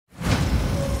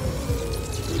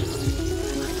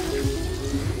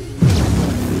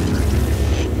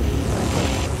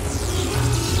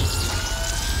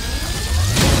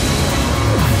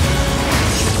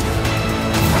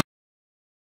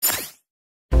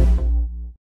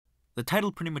The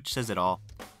title pretty much says it all.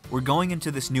 We're going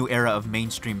into this new era of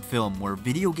mainstream film where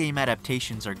video game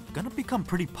adaptations are gonna become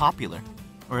pretty popular.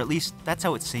 Or at least, that's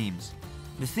how it seems.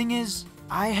 The thing is,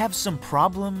 I have some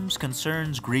problems,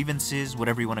 concerns, grievances,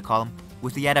 whatever you want to call them,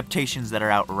 with the adaptations that are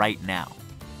out right now.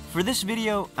 For this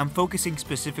video, I'm focusing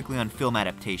specifically on film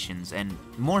adaptations, and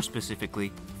more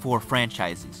specifically, 4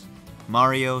 franchises: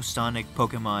 Mario, Sonic,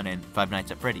 Pokemon, and Five Nights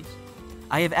at Freddy's.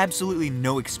 I have absolutely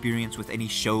no experience with any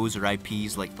shows or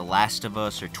IPs like The Last of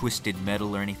Us or Twisted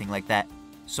Metal or anything like that,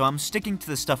 so I'm sticking to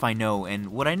the stuff I know, and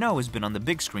what I know has been on the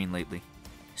big screen lately.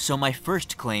 So my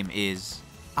first claim is,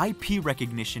 IP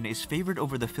recognition is favored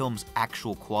over the film's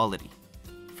actual quality.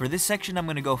 For this section, I'm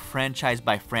gonna go franchise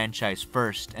by franchise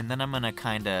first, and then I'm gonna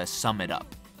kinda sum it up.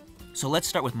 So let's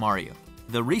start with Mario.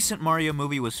 The recent Mario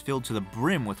movie was filled to the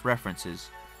brim with references,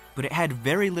 but it had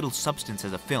very little substance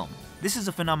as a film. This is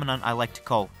a phenomenon I like to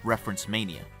call reference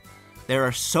mania. There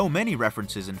are so many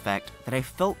references, in fact, that I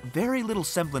felt very little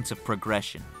semblance of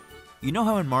progression. You know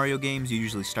how in Mario games you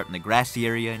usually start in the grassy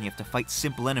area and you have to fight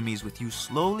simple enemies with you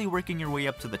slowly working your way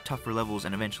up to the tougher levels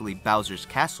and eventually Bowser's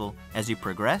castle as you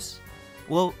progress?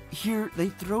 Well, here they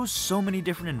throw so many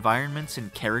different environments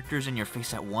and characters in your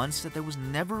face at once that there was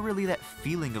never really that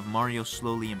feeling of Mario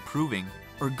slowly improving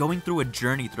or going through a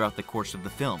journey throughout the course of the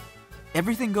film.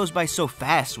 Everything goes by so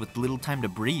fast with little time to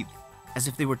breathe, as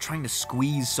if they were trying to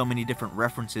squeeze so many different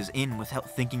references in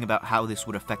without thinking about how this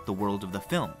would affect the world of the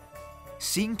film.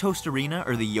 Seeing Toast Arena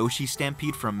or the Yoshi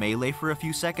Stampede from Melee for a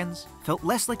few seconds felt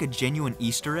less like a genuine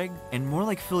Easter egg and more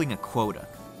like filling a quota.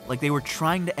 Like they were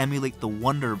trying to emulate the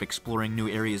wonder of exploring new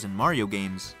areas in Mario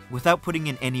games without putting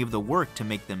in any of the work to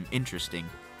make them interesting.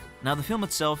 Now the film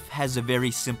itself has a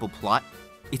very simple plot.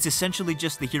 It's essentially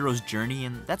just the hero's journey,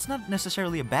 and that's not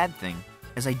necessarily a bad thing,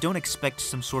 as I don't expect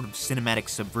some sort of cinematic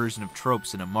subversion of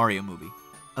tropes in a Mario movie.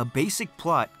 A basic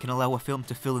plot can allow a film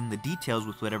to fill in the details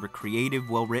with whatever creative,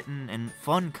 well-written, and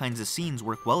fun kinds of scenes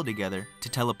work well together to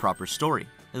tell a proper story.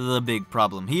 The big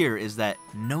problem here is that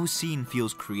no scene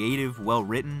feels creative,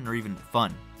 well-written, or even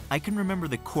fun. I can remember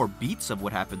the core beats of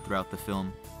what happened throughout the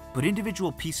film, but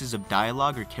individual pieces of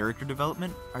dialogue or character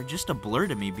development are just a blur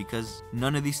to me because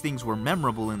none of these things were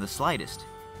memorable in the slightest.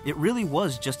 It really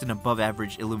was just an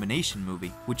above-average Illumination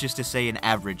movie, which is to say an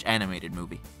average animated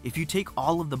movie. If you take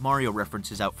all of the Mario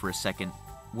references out for a second,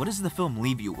 what does the film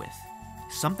leave you with?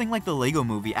 Something like the Lego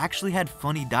Movie actually had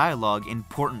funny dialogue,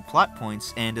 important plot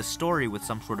points, and a story with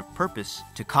some sort of purpose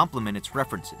to complement its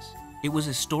references. It was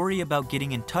a story about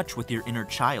getting in touch with your inner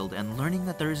child and learning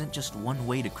that there isn't just one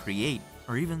way to create,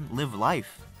 or even live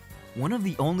life. One of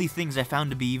the only things I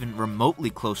found to be even remotely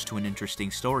close to an interesting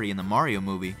story in the Mario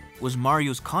movie was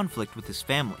Mario's conflict with his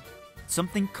family.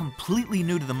 Something completely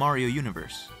new to the Mario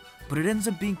universe. But it ends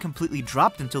up being completely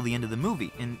dropped until the end of the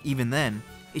movie, and even then,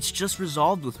 it's just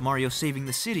resolved with Mario saving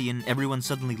the city and everyone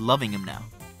suddenly loving him now.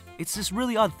 It's this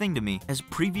really odd thing to me, as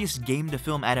previous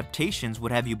game-to-film adaptations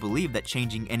would have you believe that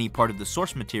changing any part of the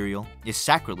source material is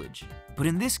sacrilege. But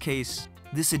in this case,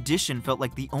 this addition felt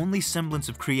like the only semblance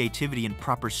of creativity and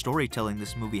proper storytelling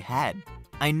this movie had.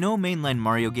 I know mainline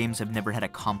Mario games have never had a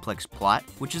complex plot,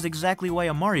 which is exactly why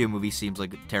a Mario movie seems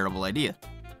like a terrible idea.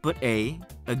 But A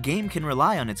game can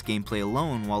rely on its gameplay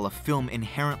alone while a film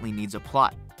inherently needs a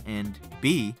plot. And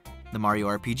B, the Mario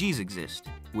RPGs exist,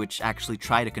 which actually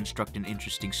try to construct an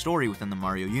interesting story within the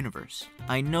Mario universe.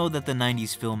 I know that the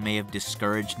 90s film may have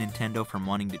discouraged Nintendo from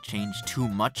wanting to change too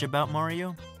much about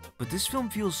Mario, but this film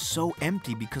feels so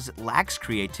empty because it lacks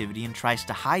creativity and tries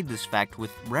to hide this fact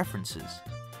with references.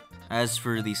 As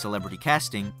for the celebrity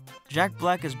casting, Jack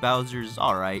Black as Bowser is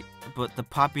alright, but the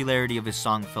popularity of his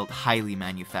song felt highly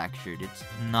manufactured. It's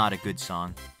not a good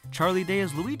song. Charlie Day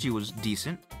as Luigi was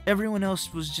decent. Everyone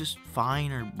else was just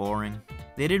fine or boring.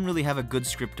 They didn't really have a good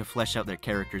script to flesh out their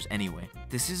characters anyway.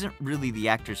 This isn't really the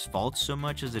actors' fault so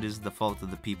much as it is the fault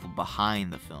of the people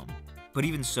behind the film. But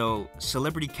even so,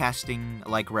 celebrity casting,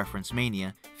 like Reference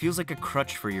Mania, feels like a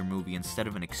crutch for your movie instead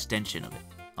of an extension of it.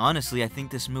 Honestly, I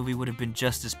think this movie would have been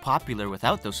just as popular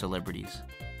without those celebrities.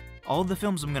 All the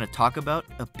films I'm going to talk about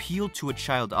appeal to a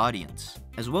child audience,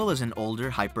 as well as an older,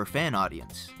 hyper-fan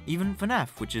audience. Even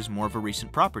FNAF, which is more of a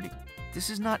recent property. This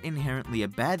is not inherently a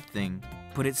bad thing,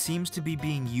 but it seems to be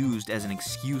being used as an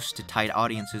excuse to tide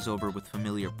audiences over with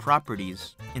familiar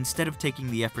properties, instead of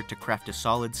taking the effort to craft a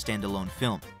solid standalone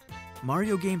film.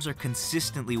 Mario games are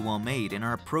consistently well made and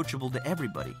are approachable to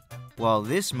everybody, while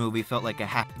this movie felt like a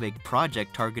half-baked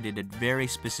project targeted at very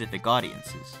specific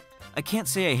audiences. I can't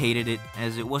say I hated it,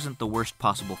 as it wasn't the worst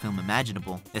possible film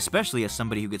imaginable, especially as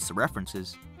somebody who gets the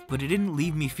references, but it didn't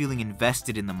leave me feeling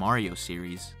invested in the Mario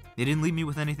series. It didn't leave me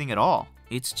with anything at all.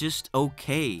 It's just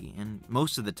okay, and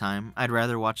most of the time, I'd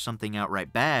rather watch something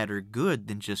outright bad or good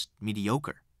than just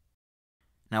mediocre.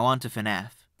 Now on to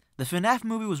FNAF. The FNAF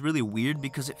movie was really weird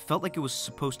because it felt like it was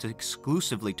supposed to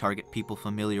exclusively target people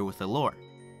familiar with the lore,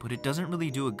 but it doesn't really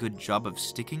do a good job of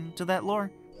sticking to that lore.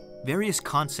 Various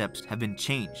concepts have been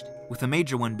changed, with a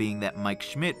major one being that Mike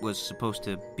Schmidt was supposed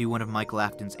to be one of Michael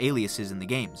Afton's aliases in the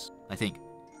games, I think.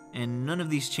 And none of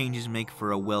these changes make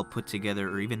for a well put together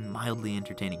or even mildly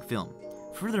entertaining film.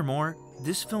 Furthermore,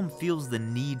 this film feels the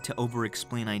need to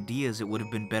over-explain ideas it would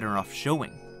have been better off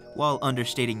showing, while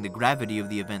understating the gravity of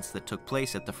the events that took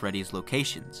place at the Freddy's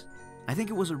locations. I think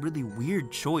it was a really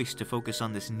weird choice to focus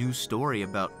on this new story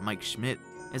about Mike Schmidt,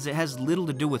 as it has little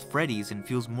to do with Freddy's and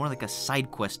feels more like a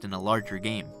side quest in a larger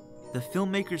game. The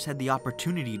filmmakers had the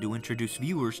opportunity to introduce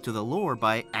viewers to the lore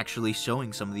by actually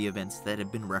showing some of the events that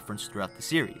had been referenced throughout the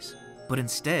series. But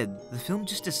instead, the film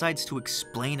just decides to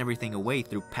explain everything away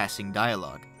through passing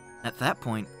dialogue. At that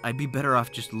point, I'd be better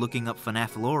off just looking up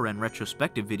FNAF lore and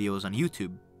retrospective videos on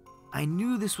YouTube. I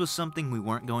knew this was something we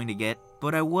weren't going to get,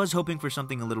 but I was hoping for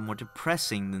something a little more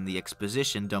depressing than the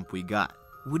exposition dump we got.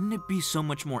 Wouldn't it be so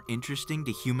much more interesting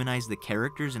to humanize the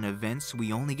characters and events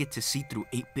we only get to see through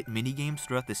 8-bit minigames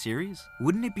throughout the series?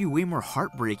 Wouldn't it be way more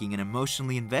heartbreaking and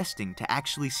emotionally investing to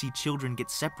actually see children get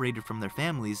separated from their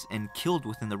families and killed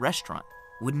within the restaurant?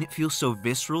 Wouldn't it feel so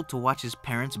visceral to watch his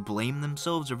parents blame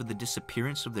themselves over the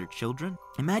disappearance of their children?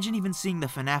 Imagine even seeing the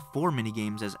FNAF 4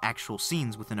 minigames as actual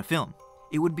scenes within a film.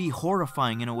 It would be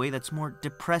horrifying in a way that's more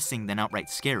depressing than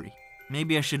outright scary.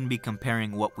 Maybe I shouldn't be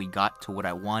comparing what we got to what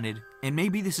I wanted, and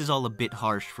maybe this is all a bit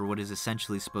harsh for what is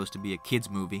essentially supposed to be a kids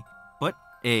movie, but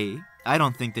A, I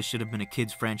don't think this should have been a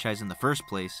kids franchise in the first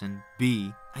place, and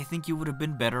B, I think you would have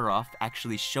been better off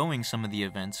actually showing some of the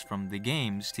events from the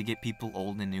games to get people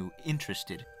old and new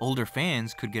interested. Older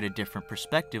fans could get a different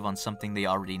perspective on something they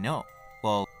already know,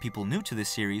 while people new to the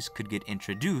series could get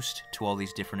introduced to all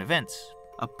these different events.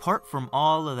 Apart from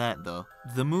all of that though,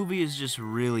 the movie is just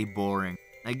really boring.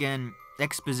 Again,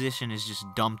 exposition is just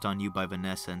dumped on you by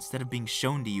Vanessa instead of being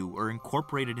shown to you or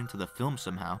incorporated into the film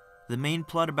somehow. The main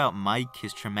plot about Mike,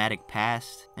 his traumatic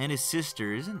past, and his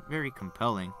sister isn't very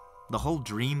compelling. The whole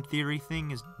dream theory thing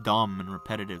is dumb and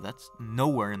repetitive. That's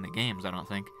nowhere in the games, I don't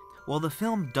think. While the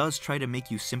film does try to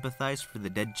make you sympathize for the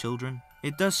dead children,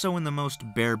 it does so in the most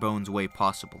bare-bones way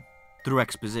possible, through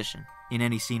exposition. In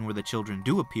any scene where the children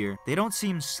do appear, they don't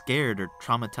seem scared or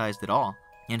traumatized at all.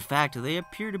 In fact, they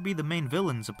appear to be the main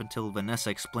villains up until Vanessa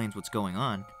explains what's going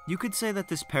on. You could say that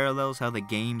this parallels how the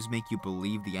games make you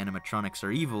believe the animatronics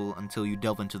are evil until you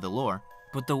delve into the lore,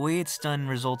 but the way it's done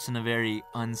results in a very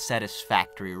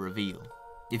unsatisfactory reveal.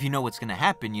 If you know what's gonna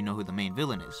happen, you know who the main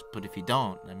villain is, but if you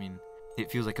don't, it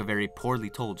feels like a very poorly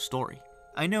told story.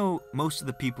 I know most of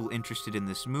the people interested in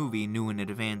this movie knew in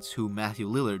advance who Matthew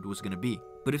Lillard was gonna be,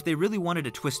 but if they really wanted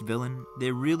a twist villain,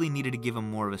 they really needed to give him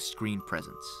more of a screen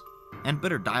presence. And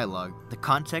better dialogue. The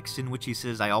context in which he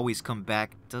says, "I always come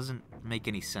back," doesn't make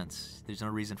any sense. There's no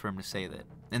reason for him to say that.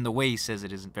 And the way he says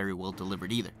it isn't very well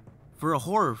delivered either. For a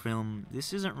horror film,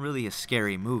 this isn't really a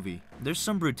scary movie. There's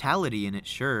some brutality in it,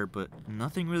 sure, but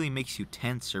nothing really makes you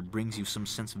tense or brings you some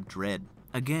sense of dread.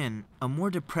 Again, a more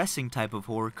depressing type of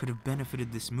horror could have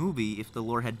benefited this movie if the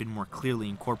lore had been more clearly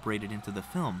incorporated into the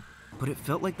film, but it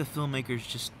felt like the filmmakers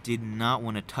just did not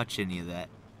want to touch any of that,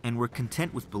 and were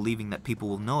content with believing that people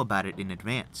will know about it in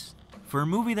advance. For a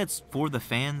movie that's for the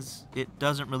fans, it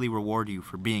doesn't really reward you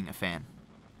for being a fan.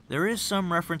 There is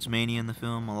some reference mania in the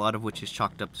film, a lot of which is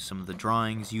chalked up to some of the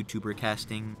drawings, YouTuber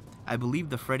casting. I believe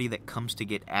the Freddy that comes to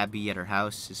get Abby at her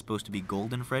house is supposed to be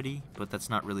Golden Freddy, but that's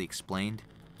not really explained.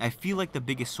 I feel like the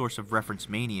biggest source of reference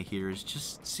mania here is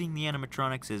just seeing the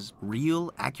animatronics as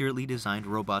real, accurately designed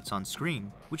robots on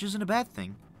screen, which isn't a bad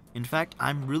thing. In fact,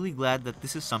 I'm really glad that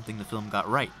this is something the film got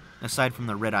right, aside from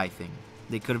the red eye thing.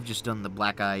 They could have just done the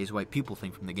black eyes, white people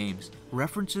thing from the games.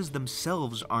 References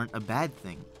themselves aren't a bad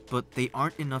thing, but they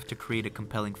aren't enough to create a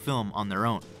compelling film on their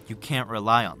own. You can't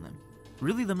rely on them.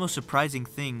 Really, the most surprising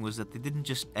thing was that they didn't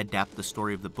just adapt the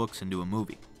story of the books into a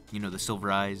movie. You know, the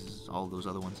Silver Eyes, all those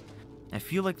other ones. I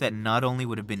feel like that not only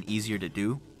would have been easier to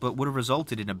do, but would have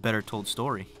resulted in a better told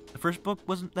story. The first book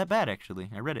wasn't that bad, actually.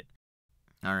 I read it.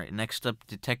 Alright, next up,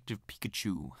 Detective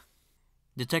Pikachu.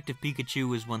 Detective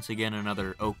Pikachu is once again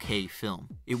another okay film.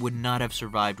 It would not have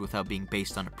survived without being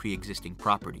based on a pre-existing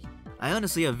property. I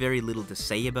honestly have very little to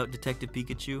say about Detective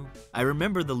Pikachu. I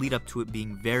remember the lead up to it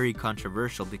being very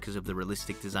controversial because of the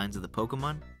realistic designs of the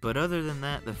Pokemon, but other than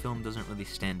that, the film doesn't really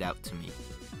stand out to me.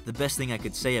 The best thing I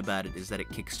could say about it is that it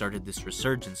kickstarted this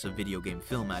resurgence of video game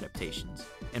film adaptations,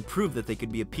 and proved that they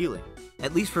could be appealing,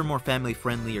 at least for more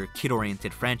family-friendly or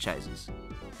kid-oriented franchises.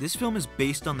 This film is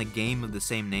based on the game of the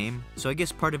same name, so I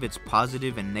guess part of its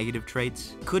positive and negative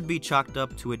traits could be chalked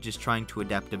up to it just trying to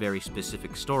adapt a very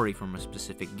specific story from a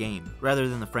specific game, rather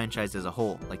than the franchise as a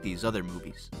whole, like these other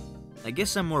movies. I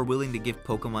guess I'm more willing to give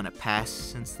Pokemon a pass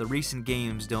since the recent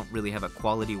games don't really have a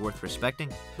quality worth respecting,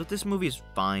 but this movie is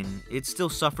fine. It still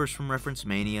suffers from reference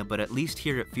mania, but at least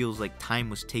here it feels like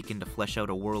time was taken to flesh out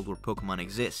a world where Pokemon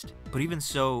exist. But even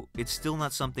so, it's still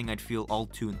not something I'd feel all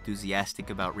too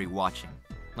enthusiastic about rewatching.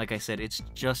 Like I said, it's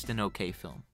just an okay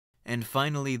film. And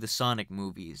finally, the Sonic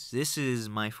movies. This is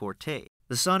my forte.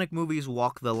 The Sonic movies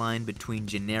walk the line between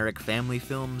generic family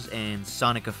films and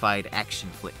Sonicified action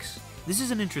flicks. This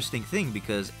is an interesting thing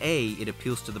because A, it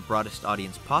appeals to the broadest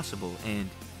audience possible, and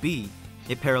B,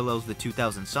 it parallels the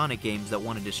 2000 Sonic games that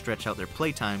wanted to stretch out their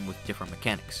playtime with different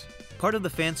mechanics. Part of the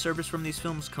fan service from these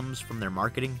films comes from their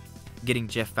marketing, getting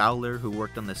Jeff Fowler, who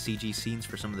worked on the CG scenes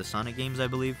for some of the Sonic games I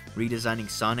believe, redesigning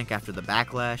Sonic after the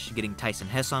backlash, getting Tyson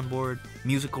Hess on board,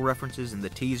 musical references in the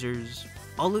teasers.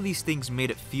 All of these things made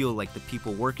it feel like the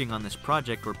people working on this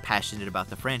project were passionate about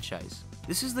the franchise.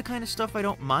 This is the kind of stuff I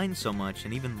don't mind so much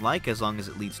and even like as long as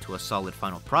it leads to a solid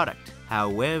final product.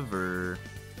 However,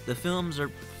 the films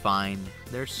are fine,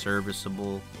 they're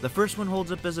serviceable. The first one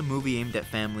holds up as a movie aimed at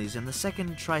families and the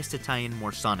second tries to tie in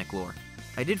more Sonic lore.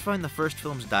 I did find the first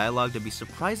film's dialogue to be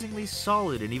surprisingly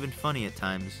solid and even funny at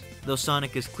times, though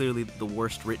Sonic is clearly the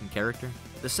worst written character.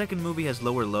 The second movie has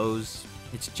lower lows,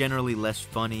 it's generally less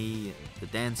funny, the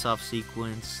dance-off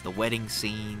sequence, the wedding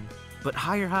scene, but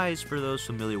higher highs for those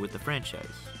familiar with the franchise.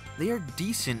 They are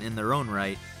decent in their own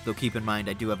right, though keep in mind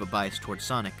I do have a bias towards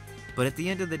Sonic, but at the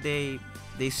end of the day,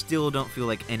 they still don't feel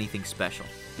like anything special.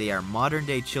 They are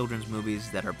modern-day children's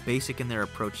movies that are basic in their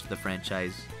approach to the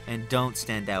franchise, and don't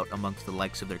stand out amongst the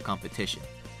likes of their competition.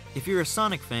 If you're a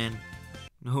Sonic fan,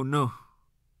 oh no,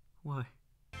 why?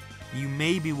 You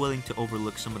may be willing to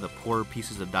overlook some of the poorer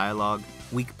pieces of dialogue,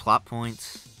 weak plot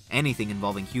points, anything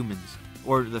involving humans,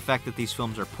 or the fact that these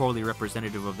films are poorly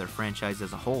representative of their franchise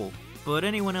as a whole, but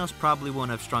anyone else probably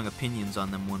won't have strong opinions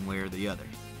on them one way or the other.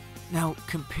 Now,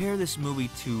 compare this movie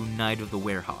to Night of the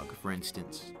Werehog, for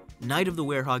instance. Night of the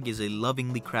Werehog is a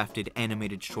lovingly crafted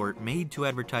animated short made to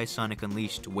advertise Sonic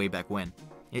Unleashed way back when.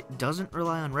 It doesn't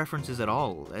rely on references at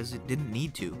all, as it didn't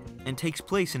need to, and takes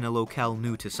place in a locale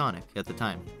new to Sonic at the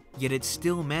time. Yet it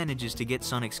still manages to get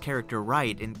Sonic's character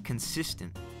right and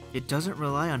consistent. It doesn't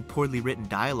rely on poorly written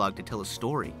dialogue to tell a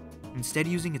story, instead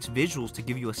using its visuals to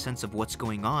give you a sense of what's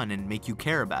going on and make you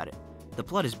care about it. The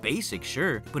plot is basic,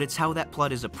 sure, but it's how that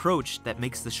plot is approached that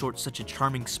makes the short such a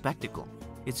charming spectacle.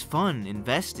 It's fun,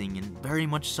 investing, and very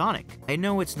much Sonic. I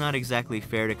know it's not exactly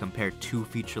fair to compare two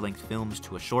feature-length films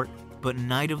to a short, but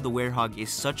Night of the Werehog is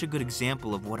such a good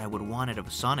example of what I would want out of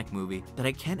a Sonic movie that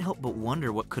I can't help but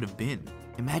wonder what could have been.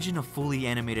 Imagine a fully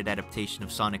animated adaptation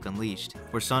of Sonic Unleashed,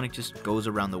 where Sonic just goes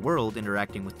around the world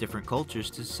interacting with different cultures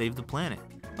to save the planet.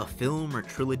 A film or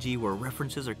trilogy where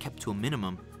references are kept to a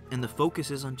minimum, and the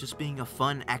focus is on just being a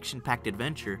fun, action-packed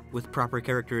adventure with proper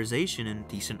characterization and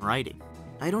decent writing.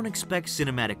 I don't expect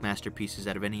cinematic masterpieces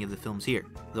out of any of the films here,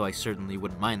 though I certainly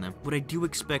wouldn't mind them. What I do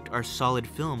expect are solid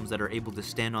films that are able to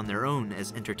stand on their own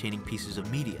as entertaining pieces of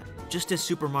media. Just as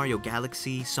Super Mario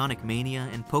Galaxy, Sonic Mania,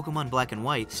 and Pokemon Black and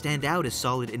White stand out as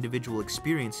solid individual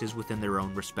experiences within their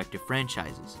own respective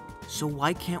franchises. So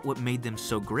why can't what made them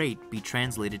so great be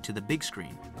translated to the big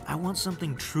screen? I want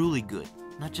something truly good,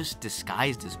 not just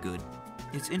disguised as good.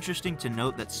 It's interesting to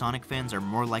note that Sonic fans are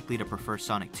more likely to prefer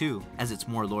Sonic 2, as it's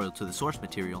more loyal to the source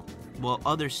material, while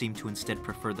others seem to instead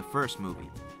prefer the first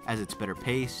movie, as it's better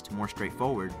paced, more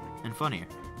straightforward, and funnier.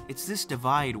 It's this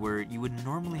divide where you would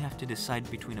normally have to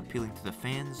decide between appealing to the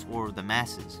fans or the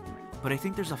masses, but I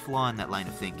think there's a flaw in that line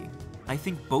of thinking. I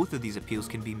think both of these appeals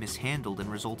can be mishandled and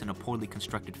result in a poorly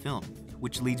constructed film,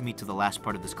 which leads me to the last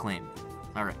part of this claim.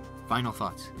 Alright, final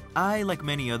thoughts. I, like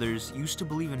many others, used to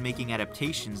believe in making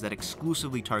adaptations that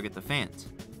exclusively target the fans,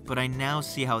 but I now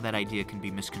see how that idea can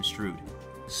be misconstrued.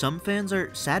 Some fans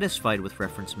are satisfied with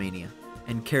reference mania,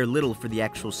 and care little for the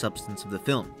actual substance of the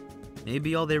film.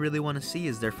 Maybe all they really want to see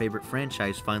is their favorite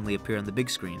franchise finally appear on the big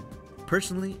screen.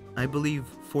 Personally, I believe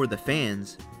 "for the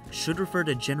fans" should refer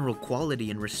to general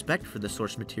quality and respect for the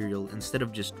source material instead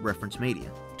of just reference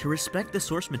mania. To respect the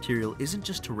source material isn't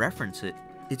just to reference it,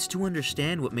 it's to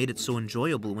understand what made it so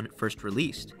enjoyable when it first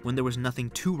released, when there was nothing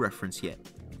to reference yet.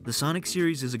 The Sonic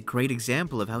series is a great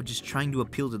example of how just trying to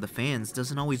appeal to the fans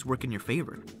doesn't always work in your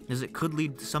favor, as it could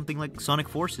lead to something like Sonic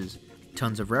Forces,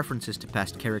 Tons of references to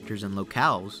past characters and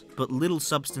locales, but little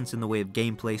substance in the way of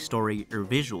gameplay, story, or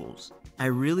visuals. I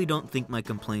really don't think my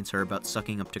complaints are about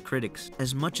sucking up to critics,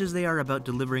 as much as they are about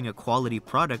delivering a quality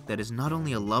product that is not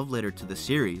only a love letter to the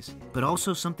series, but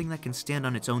also something that can stand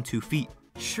on its own 2 feet.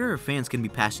 Sure, fans can be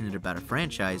passionate about a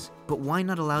franchise, but why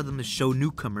not allow them to show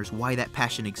newcomers why that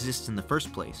passion exists in the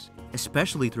first place,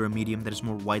 especially through a medium that is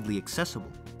more widely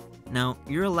accessible? Now,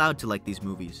 you're allowed to like these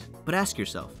movies, but ask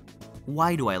yourself,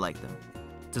 why do I like them?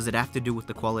 Does it have to do with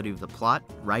the quality of the plot,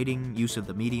 writing, use of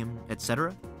the medium,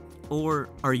 etc.? Or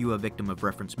are you a victim of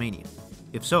reference mania?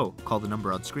 If so, call the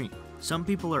number on screen. Some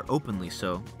people are openly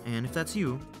so, and if that's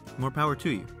you, more power to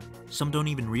you. Some don't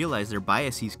even realize their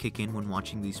biases kick in when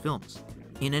watching these films.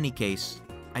 In any case,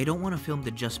 I don't want a film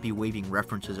to just be waving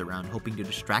references around hoping to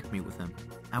distract me with them.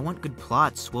 I want good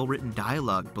plots, well-written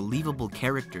dialogue, believable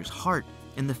characters, heart,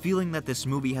 and the feeling that this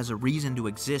movie has a reason to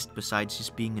exist besides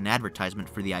just being an advertisement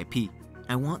for the IP.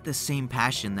 I want the same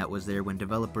passion that was there when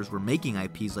developers were making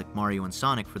IPs like Mario and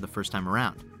Sonic for the first time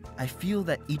around. I feel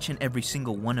that each and every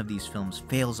single one of these films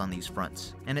fails on these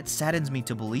fronts, and it saddens me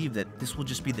to believe that this will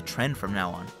just be the trend from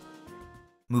now on.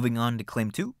 Moving on to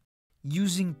Claim 2.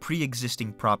 Using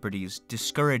pre-existing properties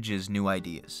discourages new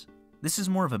ideas. This is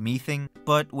more of a me thing,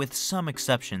 but with some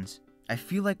exceptions. I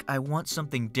feel like I want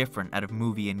something different out of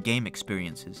movie and game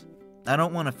experiences. I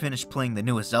don't want to finish playing the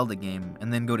newest Zelda game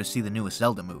and then go to see the newest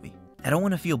Zelda movie. I don't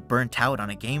want to feel burnt out on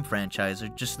a game franchise or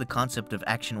just the concept of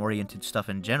action-oriented stuff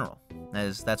in general,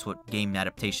 as that's what game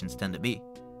adaptations tend to be.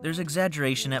 There's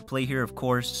exaggeration at play here, of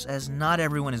course, as not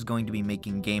everyone is going to be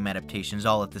making game adaptations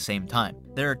all at the same time.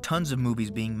 There are tons of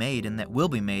movies being made and that will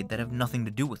be made that have nothing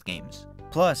to do with games.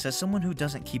 Plus, as someone who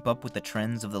doesn't keep up with the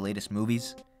trends of the latest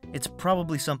movies, it's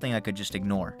probably something I could just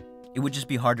ignore. It would just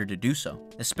be harder to do so,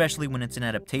 especially when it's an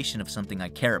adaptation of something I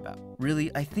care about.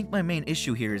 Really, I think my main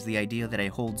issue here is the idea that I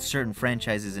hold certain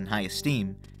franchises in high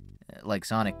esteem, like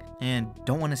Sonic, and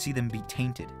don't want to see them be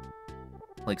tainted,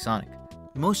 like Sonic.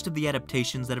 Most of the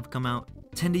adaptations that have come out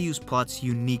tend to use plots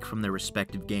unique from their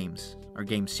respective games, or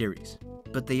game series,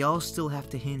 but they all still have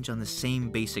to hinge on the same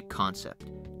basic concept.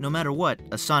 No matter what,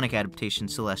 a Sonic adaptation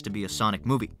still has to be a Sonic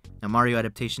movie. A Mario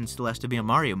adaptation still has to be a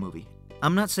Mario movie.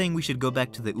 I'm not saying we should go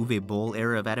back to the Uwe Boll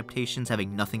era of adaptations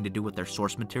having nothing to do with their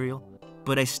source material,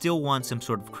 but I still want some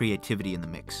sort of creativity in the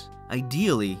mix.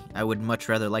 Ideally, I would much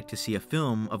rather like to see a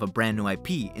film of a brand new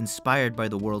IP inspired by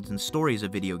the worlds and stories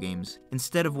of video games,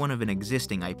 instead of one of an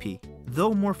existing IP.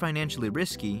 Though more financially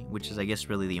risky, which is I guess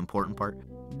really the important part,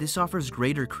 this offers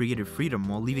greater creative freedom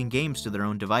while leaving games to their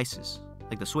own devices,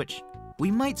 like the Switch. We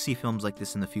might see films like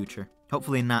this in the future.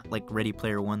 Hopefully not like Ready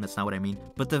Player One, that's not what I mean.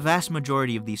 But the vast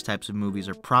majority of these types of movies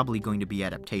are probably going to be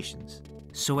adaptations.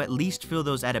 So at least fill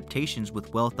those adaptations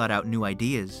with well thought out new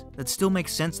ideas that still make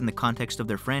sense in the context of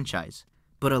their franchise,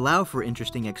 but allow for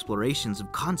interesting explorations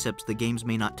of concepts the games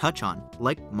may not touch on,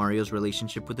 like Mario's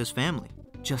relationship with his family.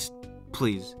 Just,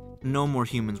 please, no more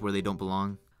humans where they don't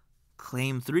belong.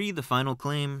 Claim 3, the final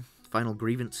claim, final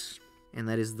grievance, and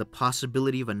that is the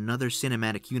possibility of another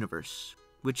cinematic universe,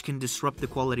 which can disrupt the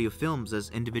quality of films as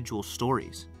individual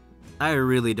stories. I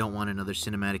really don't want another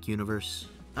cinematic universe.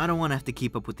 I don't want to have to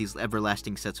keep up with these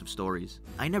everlasting sets of stories.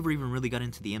 I never even really got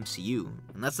into the MCU,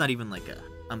 and that's not even like a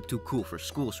I'm too cool for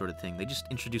school sort of thing. They just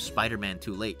introduced Spider-Man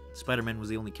too late. Spider-Man was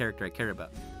the only character I care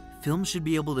about. Films should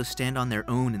be able to stand on their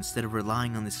own instead of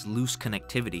relying on this loose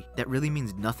connectivity that really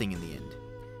means nothing in the end.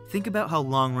 Think about how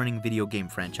long-running video game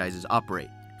franchises operate.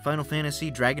 Final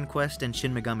Fantasy, Dragon Quest, and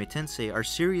Shin Megami Tensei are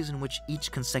series in which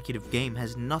each consecutive game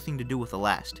has nothing to do with the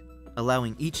last,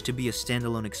 allowing each to be a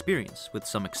standalone experience, with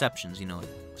some exceptions, like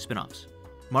spin-offs.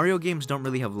 Mario games don't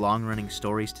really have long-running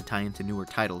stories to tie into newer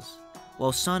titles,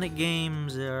 while Sonic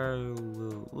games are...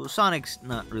 well, Sonic's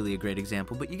not really a great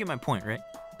example, but you get my point, right?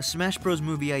 A Smash Bros.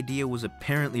 Movie idea was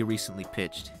apparently recently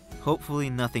pitched. Hopefully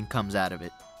nothing comes out of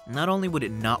it. Not only would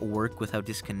it not work with how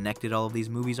disconnected all of these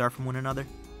movies are from one another,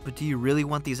 but do you really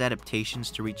want these adaptations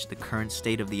to reach the current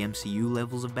state of the MCU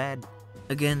levels of bad?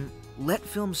 Again, let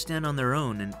films stand on their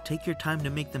own and take your time to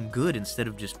make them good instead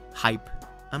of just hype.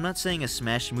 I'm not saying a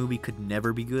Smash movie could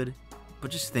never be good,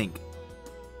 but just think,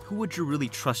 who would you really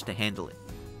trust to handle it?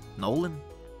 Nolan?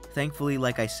 Thankfully,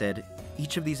 like I said,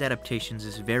 each of these adaptations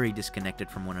is very disconnected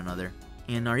from one another,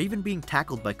 and are even being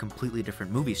tackled by completely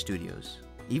different movie studios.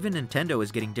 Even Nintendo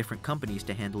is getting different companies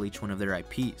to handle each one of their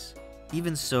IPs.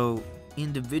 Even so,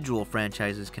 individual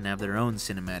franchises can have their own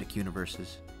cinematic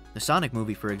universes. The Sonic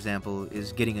movie, for example,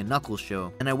 is getting a Knuckles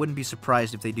show, and I wouldn't be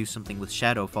surprised if they do something with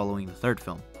Shadow following the third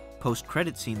film.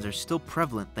 Post-credit scenes are still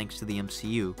prevalent thanks to the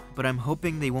MCU, but I'm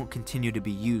hoping they won't continue to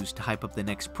be used to hype up the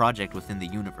next project within the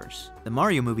universe. The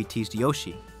Mario movie teased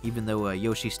Yoshi, even though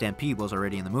Yoshi Stampede was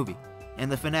already in the movie.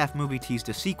 And the FNAF movie teased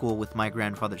a sequel with My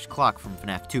Grandfather's Clock from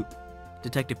FNAF 2.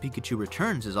 Detective Pikachu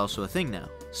Returns is also a thing now,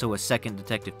 so a second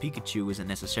Detective Pikachu isn't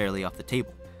necessarily off the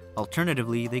table.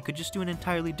 Alternatively, they could just do an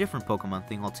entirely different Pokemon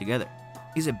thing altogether.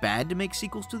 Is it bad to make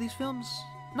sequels to these films?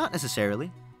 Not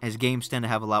necessarily, as games tend to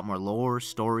have a lot more lore,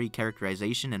 story,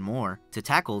 characterization, and more to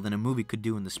tackle than a movie could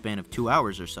do in the span of 2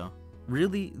 hours or so.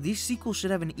 Really, these sequels should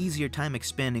have an easier time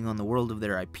expanding on the world of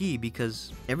their IP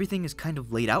because everything is kind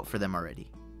of laid out for them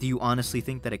already. Do you honestly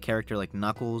think that a character like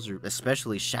Knuckles, or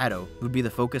especially Shadow, would be the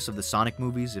focus of the Sonic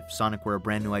movies if Sonic were a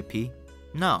brand new IP?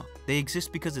 No, they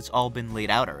exist because it's all been laid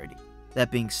out already.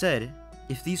 That being said,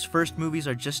 if these first movies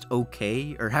are just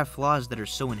okay, or have flaws that are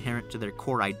so inherent to their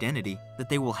core identity that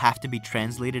they will have to be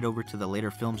translated over to the later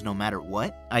films no matter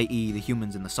what, i.e. the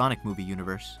humans in the Sonic movie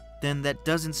universe, then that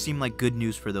doesn't seem like good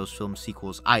news for those film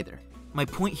sequels either. My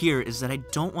point here is that I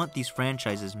don't want these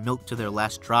franchises milked to their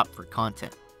last drop for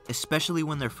content, especially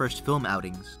when their first film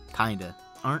outings,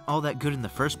 aren't all that good in the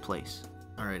first place.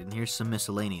 Alright, and here's some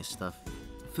miscellaneous stuff.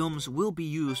 Films will be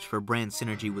used for brand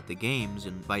synergy with the games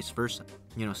and vice versa.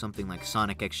 You know, something like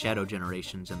Sonic X Shadow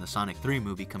Generations and the Sonic 3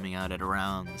 movie coming out at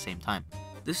around the same time.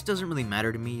 This doesn't really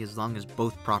matter to me as long as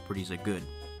both properties are good,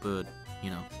 but, you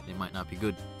know, they might not be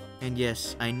good. And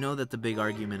yes, I know that the big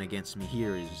argument against me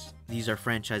here is these are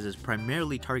franchises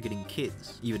primarily targeting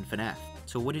kids, even FNAF.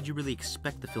 So what did you really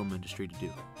expect the film industry to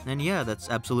do? And yeah, that's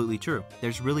absolutely true.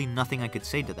 There's really nothing I could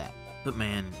say to that. But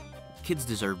man, kids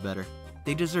deserve better.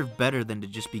 They deserve better than to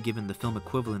just be given the film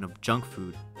equivalent of junk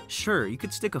food. Sure, you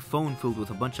could stick a phone filled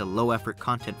with a bunch of low-effort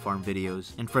content farm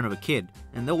videos in front of a kid,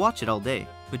 and they'll watch it all day.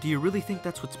 But do you really think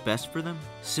that's what's best for them?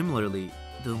 Similarly,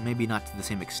 though maybe not to the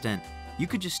same extent, you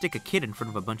could just stick a kid in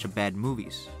front of a bunch of bad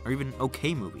movies, or even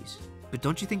okay movies. But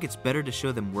don't you think it's better to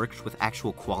show them works with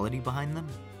actual quality behind them?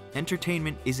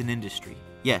 Entertainment is an industry,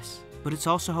 yes, but it's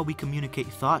also how we communicate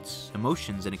thoughts,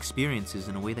 emotions, and experiences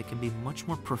in a way that can be much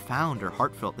more profound or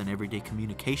heartfelt than everyday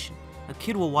communication. A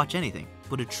kid will watch anything,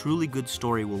 but a truly good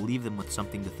story will leave them with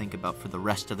something to think about for the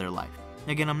rest of their life.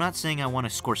 Again, I'm not saying I want a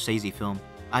Scorsese film,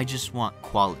 I just want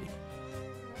quality.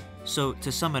 So,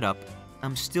 to sum it up,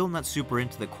 I'm still not super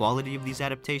into the quality of these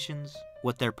adaptations,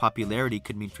 what their popularity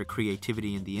could mean for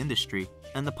creativity in the industry,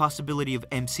 and the possibility of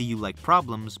MCU-like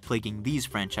problems plaguing these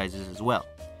franchises as well.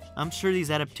 I'm sure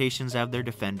these adaptations have their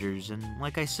defenders, and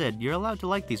like I said, you're allowed to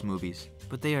like these movies,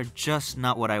 but they are just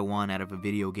not what I want out of a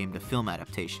video game to film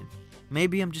adaptation.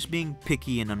 Maybe I'm just being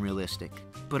picky and unrealistic,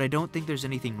 but I don't think there's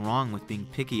anything wrong with being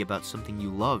picky about something you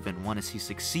love and want to see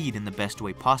succeed in the best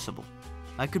way possible.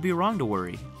 I could be wrong to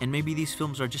worry, and maybe these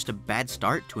films are just a bad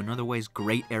start to an otherwise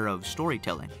great era of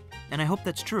storytelling, and I hope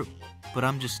that's true, but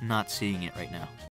I'm just not seeing it right now.